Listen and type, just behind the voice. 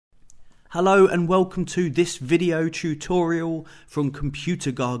Hello and welcome to this video tutorial from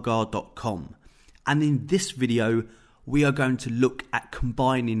Computergaga.com, and in this video we are going to look at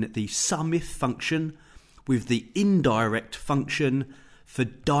combining the SUMIF function with the INDIRECT function for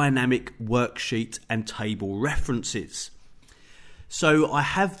dynamic worksheet and table references. So I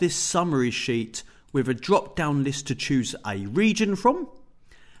have this summary sheet with a drop down list to choose a region from,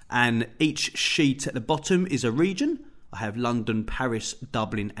 and each sheet at the bottom is a region. I have London, Paris,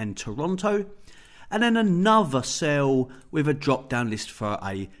 Dublin and Toronto, and then another cell with a drop down list for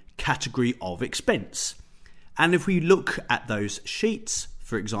a category of expense. And if we look at those sheets,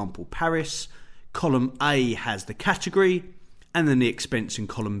 for example Paris, column A has the category and then the expense in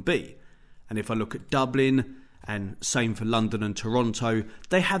column B. And if I look at Dublin, and same for London and Toronto,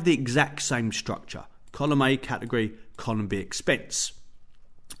 they have the exact same structure. Column A category, column B expense.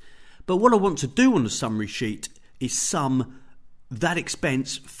 But what I want to do on the summary sheet is sum that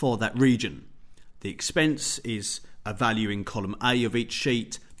expense for that region. The expense is a value in column A of each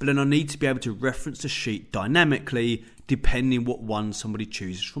sheet, but then I need to be able to reference the sheet dynamically depending what one somebody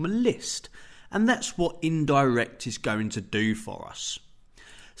chooses from a list. And that's what INDIRECT is going to do for us.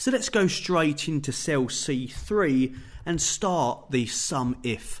 So let's go straight into cell C3 and start the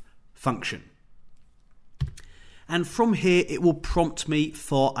SUMIF function. And from here it will prompt me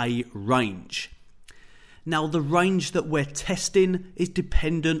for a range. Now the range that we're testing is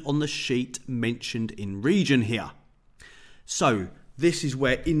dependent on the sheet mentioned in region here. So this is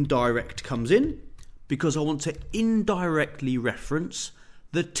where INDIRECT comes in, because I want to indirectly reference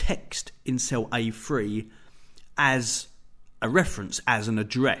the text in cell A3 as a reference, as an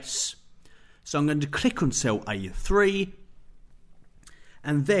address. So I'm going to click on cell A3,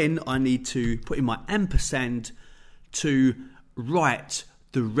 and then I need to put in my ampersand to write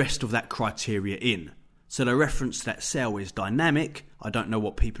the rest of that criteria in. So the reference to that cell is dynamic. I don't know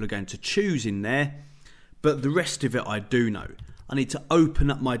what people are going to choose in there, but the rest of it I do know. I need to open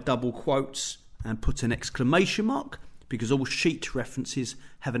up my double quotes and put an exclamation mark, because all sheet references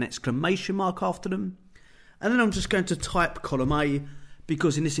have an exclamation mark after them. And then I'm just going to type column A,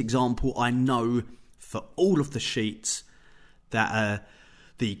 because in this example I know for all of the sheets that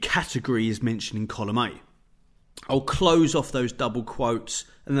the category is mentioned in column A. I'll close off those double quotes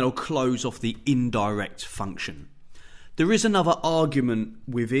and then I'll close off the INDIRECT function. There is another argument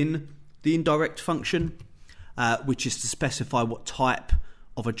within the INDIRECT function, which is to specify what type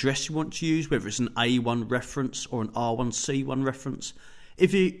of address you want to use, whether it's an A1 reference or an R1C1 reference.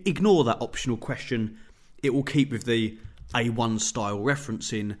 If you ignore that optional question, it will keep with the A1 style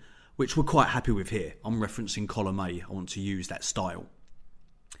referencing, which we're quite happy with here. I'm referencing column A, I want to use that style.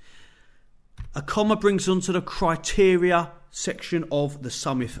 A comma brings us onto the criteria section of the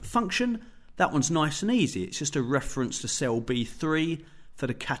SUMIF function. That one's nice and easy. It's just a reference to cell B3 for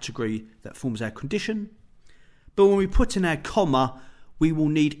the category that forms our condition. But when we put in our comma, we will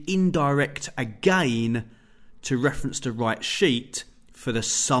need INDIRECT again to reference the right sheet for the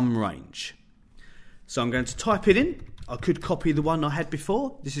sum range. So I'm going to type it in. I could copy the one I had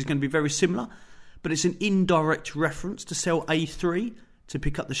before. This is going to be very similar, but it's an indirect reference to cell A3 to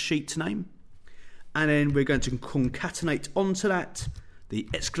pick up the sheet name. And then we're going to concatenate onto that the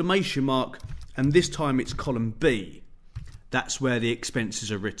exclamation mark, and this time it's column B. That's where the expenses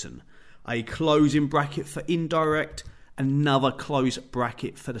are written. A closing bracket for INDIRECT, another close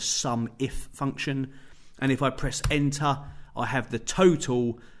bracket for the SUMIF function, and if I press enter, I have the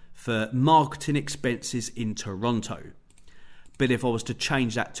total for marketing expenses in Toronto. But if I was to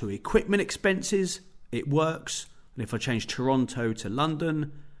change that to equipment expenses, it works. And if I change Toronto to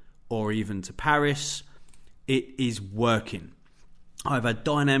London, or even to Paris, it is working. I have a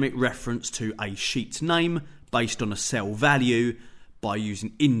dynamic reference to a sheet name based on a cell value by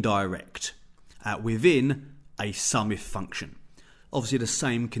using INDIRECT within a SUMIF function. Obviously the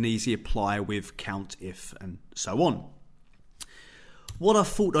same can easily apply with COUNTIF and so on. What I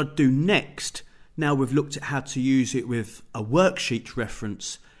thought I'd do next, now we've looked at how to use it with a worksheet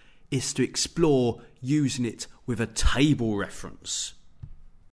reference, is to explore using it with a table reference.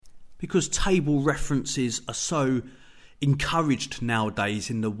 Because table references are so encouraged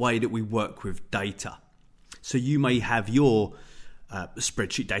nowadays in the way that we work with data. So you may have your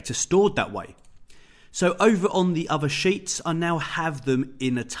spreadsheet data stored that way. So over on the other sheets, I now have them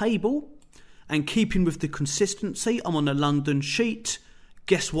in a table, and keeping with the consistency, I'm on a London sheet.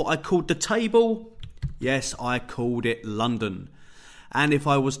 Guess what I called the table? Yes, I called it London. And if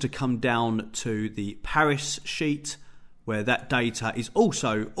I was to come down to the Paris sheet, where that data is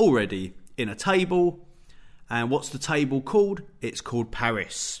also already in a table, and what's the table called? It's called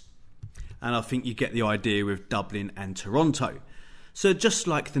Paris. And I think you get the idea with Dublin and Toronto. So just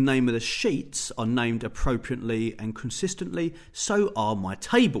like the name of the sheets are named appropriately and consistently, so are my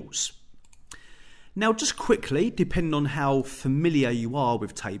tables. Now just quickly, depending on how familiar you are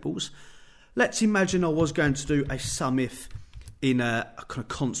with tables, let's imagine I was going to do a SUMIF in a kind of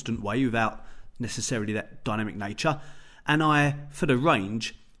constant way without necessarily that dynamic nature, and I, for the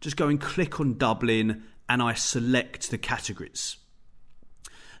range, just go and click on Dublin and I select the categories.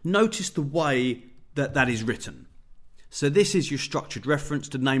 Notice the way that that is written. So this is your structured reference,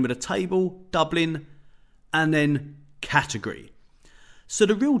 the name of the table, Dublin, and then category. So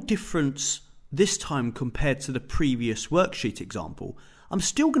the real difference this time compared to the previous worksheet example, I'm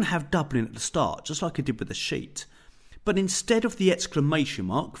still going to have Dublin at the start, just like I did with the sheet. But instead of the exclamation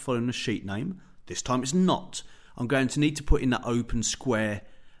mark following the sheet name, this time it's not. I'm going to need to put in that open square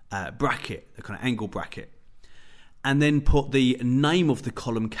bracket, the kind of angle bracket, and then put the name of the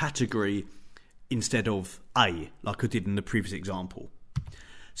column category instead of A, like I did in the previous example.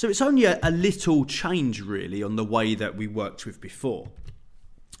 So it's only a little change really on the way that we worked with before.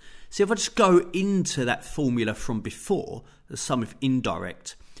 So if I just go into that formula from before, the SUMIF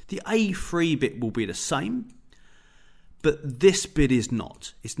indirect, the A3 bit will be the same, but this bit is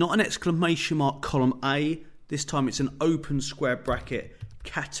not. It's not an exclamation mark column A, this time it's an open square bracket,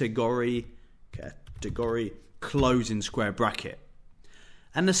 category, closing square bracket.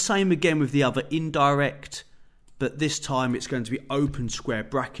 And the same again with the other indirect, but this time it's going to be open square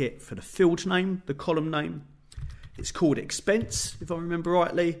bracket for the field name, the column name. It's called expense, if I remember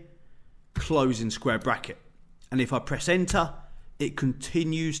rightly, closing square bracket. And if I press enter, it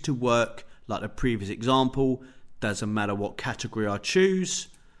continues to work like the previous example. Doesn't matter what category I choose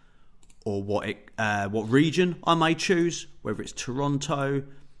or what region I may choose, whether it's Toronto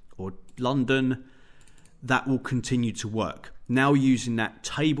or London, that will continue to work. Now using that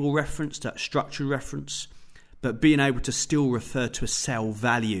table reference, that structure reference, but being able to still refer to a cell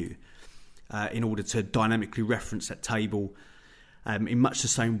value in order to dynamically reference that table in much the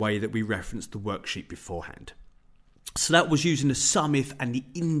same way that we referenced the worksheet beforehand. So that was using the SUMIF and the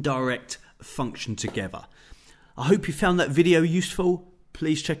indirect function together. I hope you found that video useful.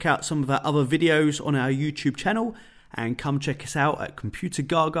 Please check out some of our other videos on our YouTube channel and come check us out at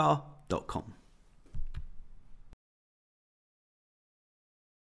Computergaga.com.